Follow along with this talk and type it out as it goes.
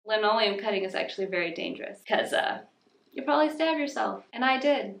Linoleum cutting is actually very dangerous because you probably stab yourself, and I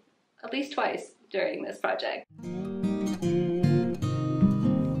did at least twice during this project.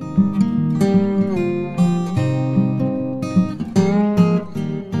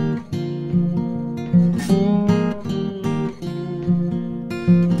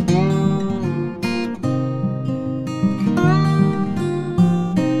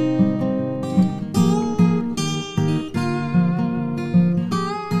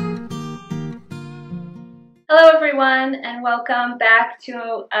 Hello everyone, and welcome back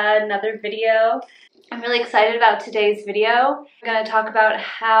to another video. I'm really excited about today's video. I'm going to talk about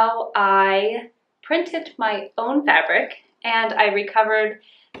how I printed my own fabric and I recovered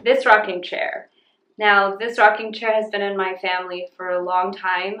this rocking chair. Now, this rocking chair has been in my family for a long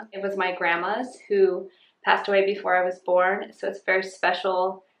time. It was my grandma's, who passed away before I was born, so it's a very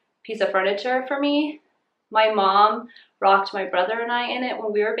special piece of furniture for me. My mom rocked my brother and I in it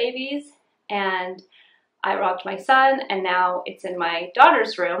when we were babies, and I rocked my son, and now it's in my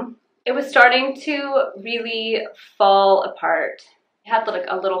daughter's room. It was starting to really fall apart. It had like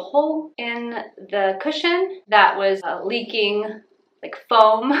a little hole in the cushion that was leaking like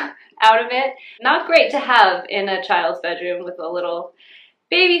foam out of it. Not great to have in a child's bedroom with a little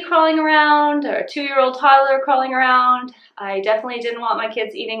baby crawling around or a 2-year-old toddler crawling around. I definitely didn't want my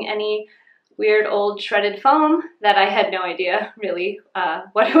kids eating any weird old shredded foam that I had no idea really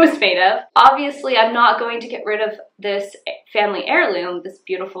what it was made of. Obviously, I'm not going to get rid of this family heirloom, this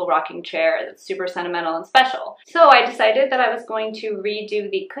beautiful rocking chair that's super sentimental and special. So I decided that I was going to redo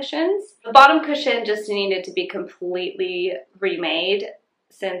the cushions. The bottom cushion just needed to be completely remade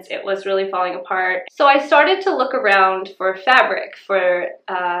since it was really falling apart. So I started to look around for fabric for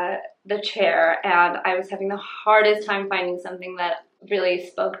the chair, and I was having the hardest time finding something that really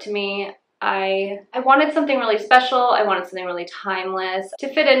spoke to me. I wanted something really special. I wanted something really timeless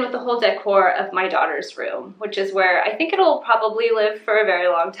to fit in with the whole decor of my daughter's room, which is where I think it'll probably live for a very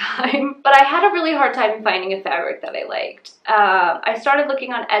long time. But I had a really hard time finding a fabric that I liked. I started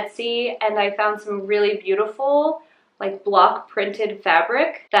looking on Etsy, and I found some really beautiful like block printed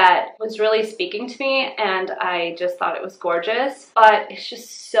fabric that was really speaking to me, and I just thought it was gorgeous, but it's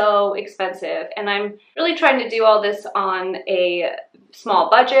just so expensive, and I'm really trying to do all this on a small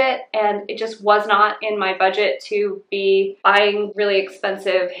budget, and it just was not in my budget to be buying really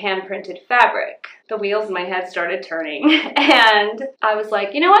expensive hand printed fabric. The wheels in my head started turning, and I was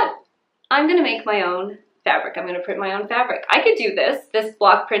like, you know what? I'm gonna make my own fabric. I'm gonna print my own fabric. I could do this. This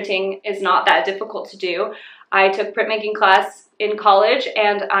block printing is not that difficult to do. I took printmaking class in college,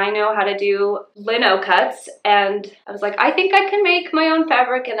 and I know how to do lino cuts, and I was like, I think I can make my own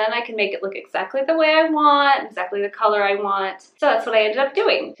fabric, and then I can make it look exactly the way I want, exactly the color I want. So that's what I ended up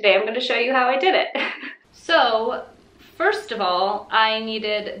doing. Today I'm going to show you how I did it. So first of all, I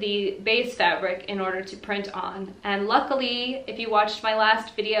needed the base fabric in order to print on, and luckily, if you watched my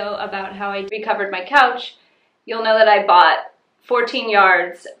last video about how I recovered my couch, you'll know that I bought 14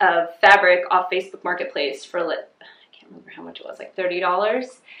 yards of fabric off Facebook Marketplace for, I can't remember how much it was, like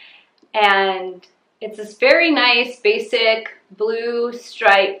 $30. And it's this very nice, basic blue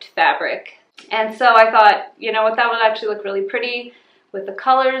striped fabric. And so I thought, you know what, that would actually look really pretty with the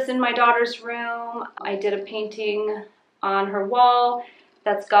colors in my daughter's room. I did a painting on her wall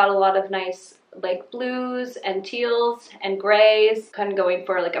that's got a lot of nice like blues and teals and grays, kind of going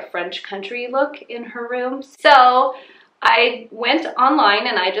for like a French country look in her room. So I went online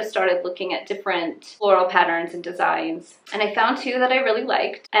and I just started looking at different floral patterns and designs, and I found two that I really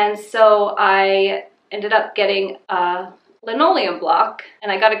liked, and so I ended up getting a linoleum block,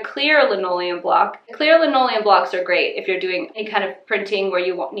 and I got a clear linoleum block. Clear linoleum blocks are great if you're doing any kind of printing where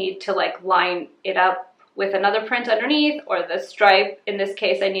you won't need to like line it up with another print underneath, or the stripe. In this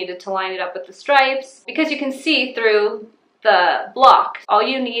case, I needed to line it up with the stripes because you can see through the block. All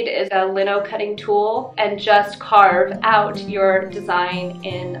you need is a Lino Cutting tool and just carve out your design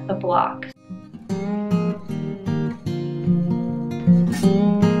in the block.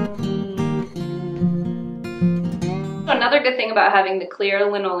 Another good thing about having the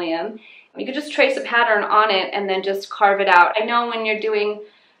clear linoleum, you can just trace a pattern on it and then just carve it out. I know when you're doing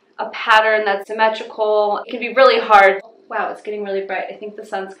a pattern that's symmetrical, it can be really hard. Wow, it's getting really bright. I think the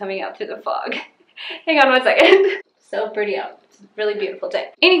sun's coming out through the fog. Hang on one second. So pretty out. It's a really beautiful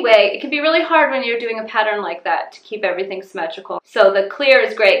day. Anyway, it can be really hard when you're doing a pattern like that to keep everything symmetrical. So the clear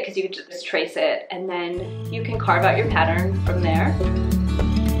is great because you can just trace it, and then you can carve out your pattern from there.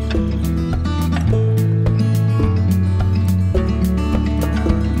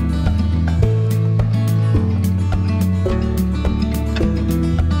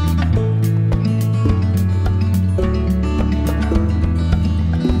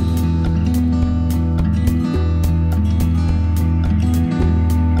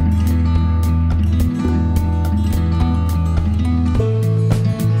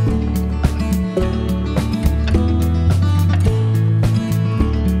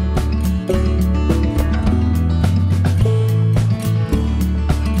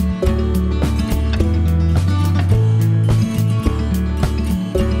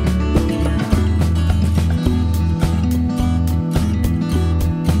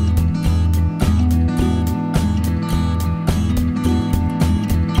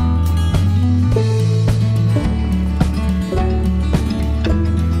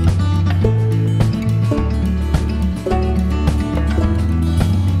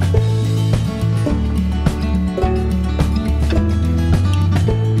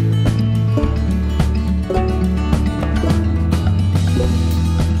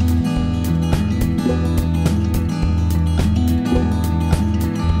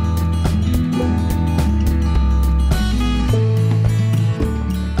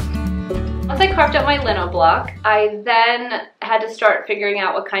 block. I then had to start figuring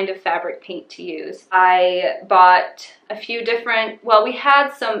out what kind of fabric paint to use. I bought a few different, well, we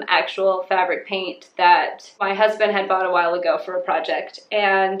had some actual fabric paint that my husband had bought a while ago for a project,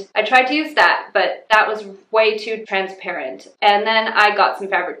 and I tried to use that, but that was way too transparent. And then I got some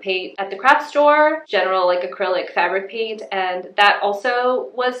fabric paint at the craft store, general like acrylic fabric paint, and that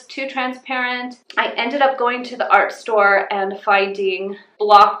also was too transparent. I ended up going to the art store and finding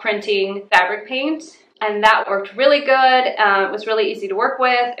block printing fabric paint, and that worked really good. It was really easy to work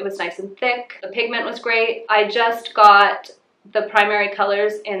with. It was nice and thick. The pigment was great. I just got the primary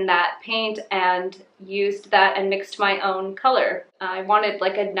colors in that paint and used that and mixed my own color. I wanted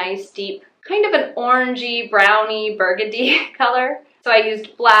like a nice deep, kind of an orangey, browny, burgundy color. So I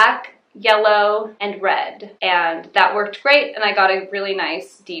used black, yellow, and red, and that worked great, and I got a really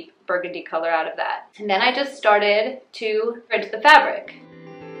nice deep burgundy color out of that. And then I just started to print the fabric.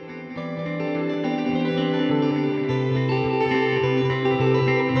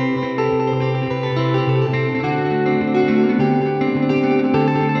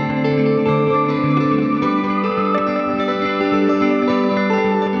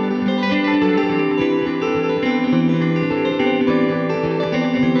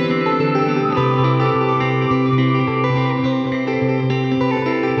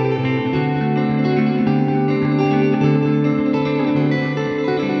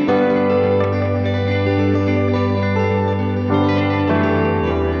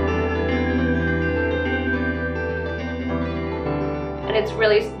 It's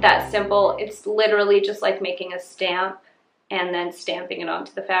really that simple. It's literally just like making a stamp and then stamping it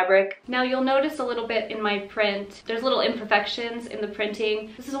onto the fabric. Now you'll notice a little bit in my print, there's little imperfections in the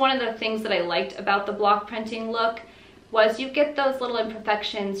printing. This is one of the things that I liked about the block printing look, was you get those little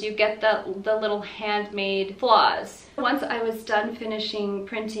imperfections, you get the little handmade flaws. Once I was done finishing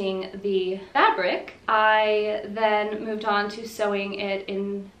printing the fabric, I then moved on to sewing it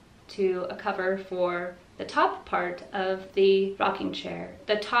into a cover for the top part of the rocking chair.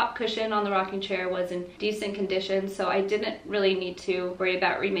 The top cushion on the rocking chair was in decent condition, so I didn't really need to worry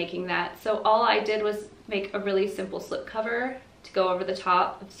about remaking that. So all I did was make a really simple slip cover to go over the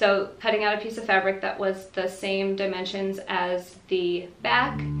top. So cutting out a piece of fabric that was the same dimensions as the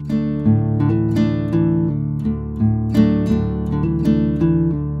back.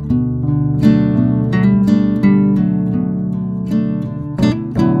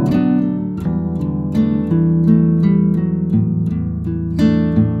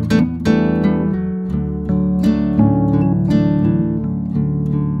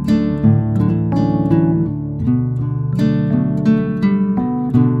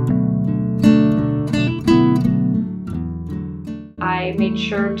 I made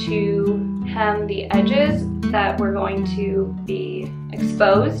sure to hem the edges that were going to be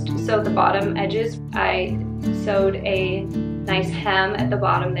exposed. So the bottom edges, I sewed a nice hem at the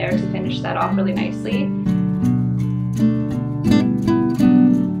bottom there to finish that off really nicely.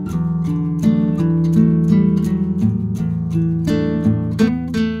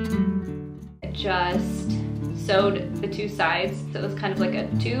 Just sewed the two sides, so it was kind of like a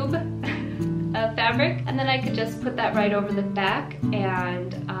tube of fabric, and then I could just put that right over the back,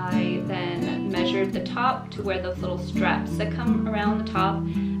 and I then measured the top to where those little straps that come around the top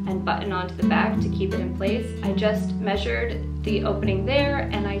and button onto the back to keep it in place. I just measured the opening there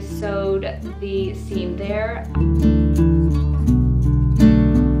and I sewed the seam there.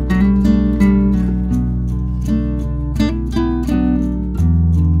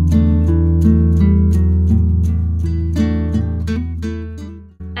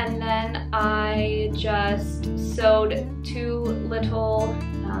 Just sewed two little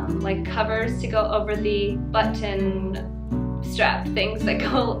like covers to go over the button strap things that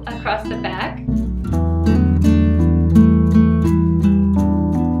go across the back.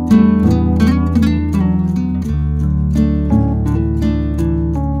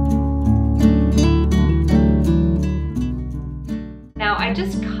 Now I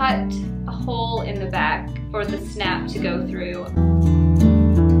just cut a hole in the back for the snap to go through.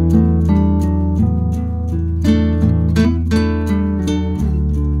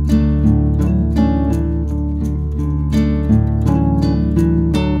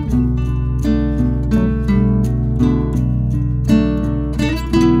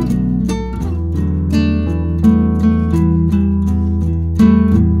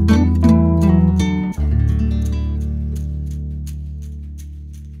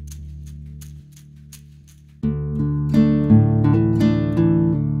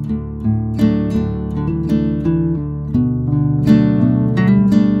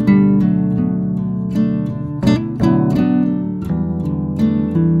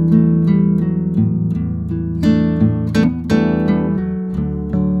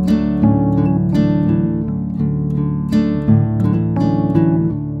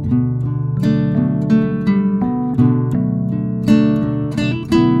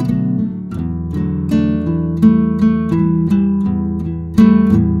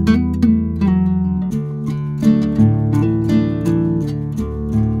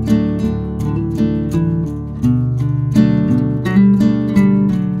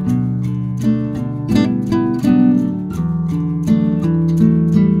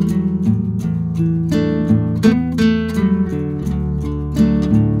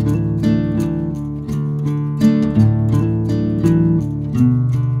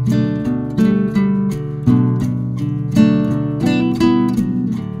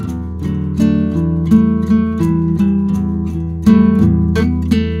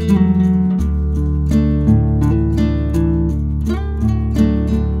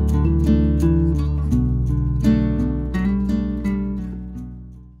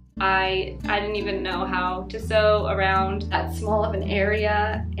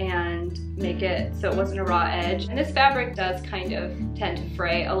 area and make it so it wasn't a raw edge. And this fabric does kind of tend to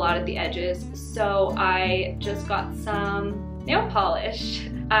fray a lot of the edges, so I just got some nail polish.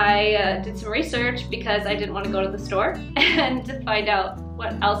 I did some research because I didn't want to go to the store and to find out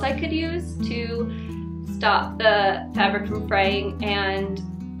what else I could use to stop the fabric from fraying, and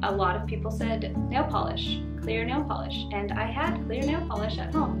a lot of people said nail polish, clear nail polish, and I had clear nail polish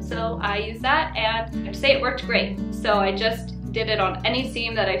at home, so I used that, and I have to say it worked great. So I just did it on any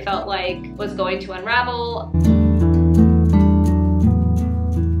seam that I felt like was going to unravel.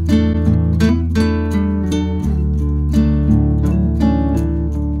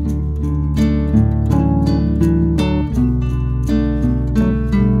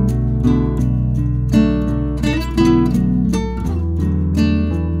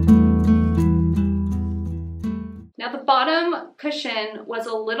 Now the bottom cushion was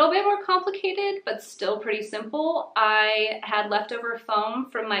a little bit more complicated, but still pretty simple. I had leftover foam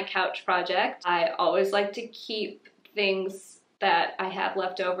from my couch project. I always like to keep things that I have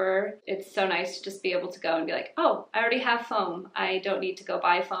left over. It's so nice to just be able to go and be like, oh, I already have foam. I don't need to go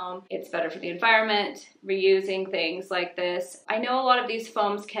buy foam. It's better for the environment, reusing things like this. I know a lot of these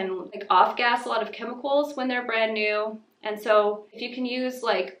foams can like off-gas a lot of chemicals when they're brand new. And so if you can use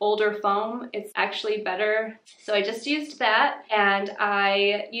like older foam, it's actually better. So I just used that, and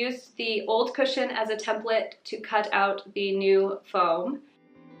I used the old cushion as a template to cut out the new foam.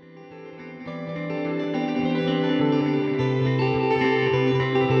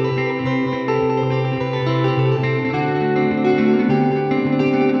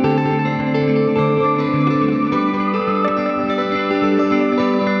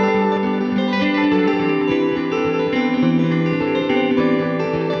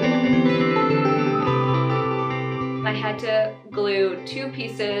 I had to glue 2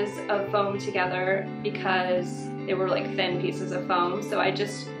 pieces of foam together because they were like thin pieces of foam, so I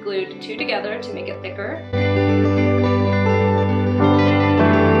just glued 2 together to make it thicker.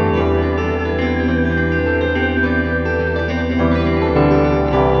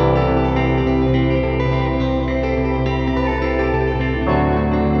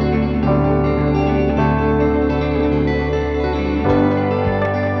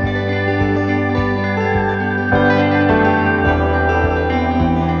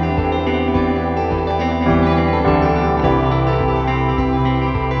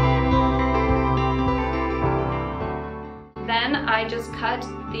 I just cut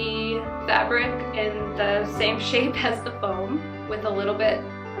the fabric in the same shape as the foam with a little bit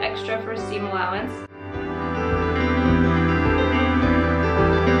extra for seam allowance.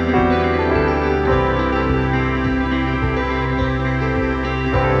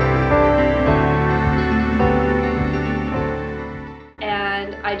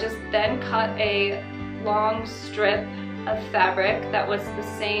 And I just then cut a long strip of fabric that was the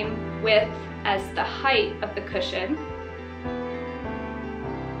same width as the height of the cushion.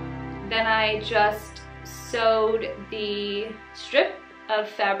 Then I just sewed the strip of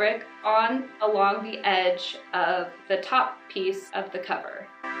fabric on along the edge of the top piece of the cover.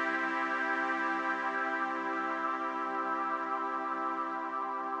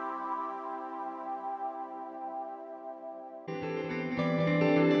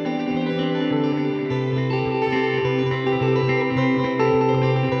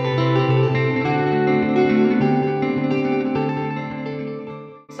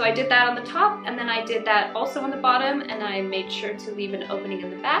 So I did that on the top, and then I did that also on the bottom, and I made sure to leave an opening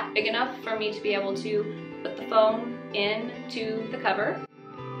in the back big enough for me to be able to put the foam into the cover.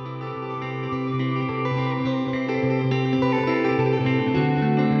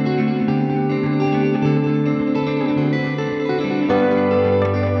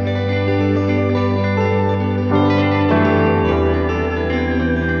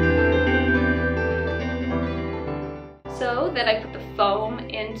 So then I put the foam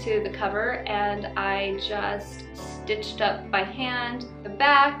into the cover, and I just stitched up by hand the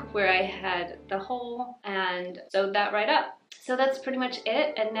back where I had the hole and sewed that right up. So that's pretty much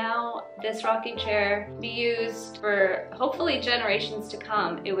it, and now this rocking chair will be used for hopefully generations to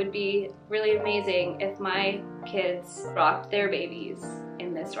come. It would be really amazing if my kids rocked their babies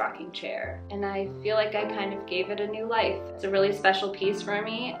in this rocking chair, and I feel like I kind of gave it a new life. It's a really special piece for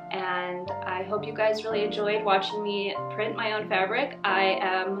me, and I hope you guys really enjoyed watching me print my own fabric. I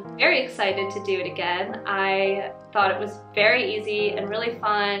am very excited to do it again. I thought it was very easy and really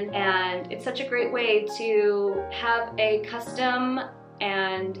fun, and it's such a great way to have a custom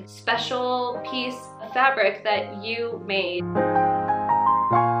and special piece of fabric that you made.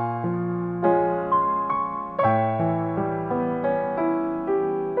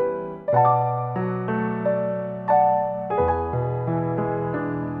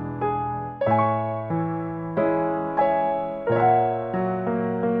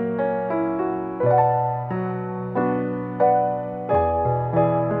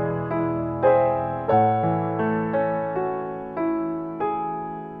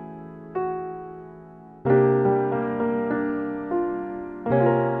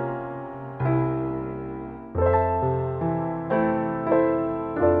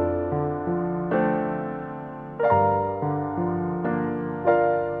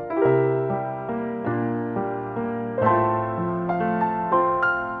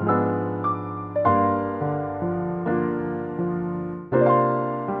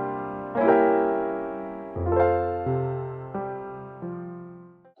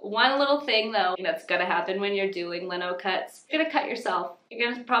 One little thing though that's gonna happen when you're doing lino cuts, you're gonna cut yourself. You're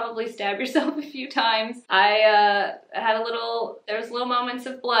gonna probably stab yourself a few times. I had there was little moments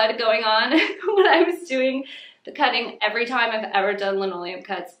of blood going on when I was doing the cutting every time I've ever done linoleum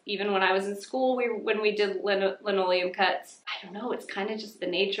cuts. Even when I was in school, when we did linoleum cuts, I don't know, it's kind of just the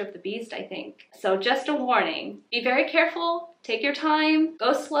nature of the beast, I think. So just a warning, be very careful, take your time,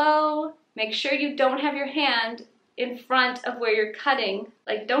 go slow, make sure you don't have your hand in front of where you're cutting.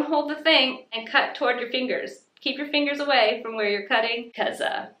 Like, don't hold the thing and cut toward your fingers. Keep your fingers away from where you're cutting, because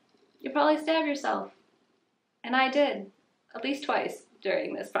you'll probably stab yourself. And I did, at least twice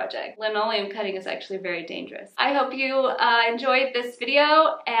during this project. Linoleum cutting is actually very dangerous. I hope you enjoyed this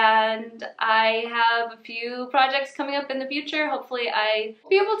video, and I have a few projects coming up in the future. Hopefully I'll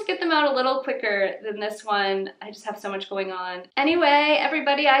be able to get them out a little quicker than this one. I just have so much going on. Anyway,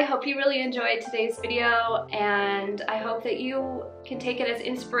 everybody, I hope you really enjoyed today's video, and I hope that you can take it as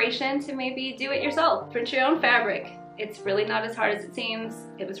inspiration to maybe do it yourself. Print your own fabric. It's really not as hard as it seems.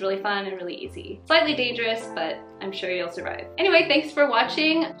 It was really fun and really easy. Slightly dangerous, but I'm sure you'll survive. Anyway, thanks for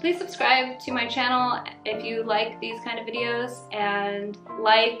watching. Please subscribe to my channel if you like these kind of videos, and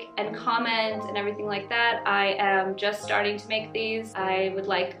like and comment and everything like that. I am just starting to make these. I would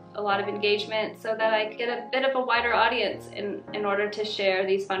like a lot of engagement so that I get a bit of a wider audience in order to share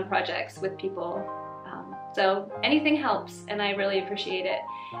these fun projects with people. So anything helps, and I really appreciate it.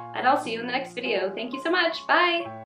 And I'll see you in the next video. Thank you so much. Bye!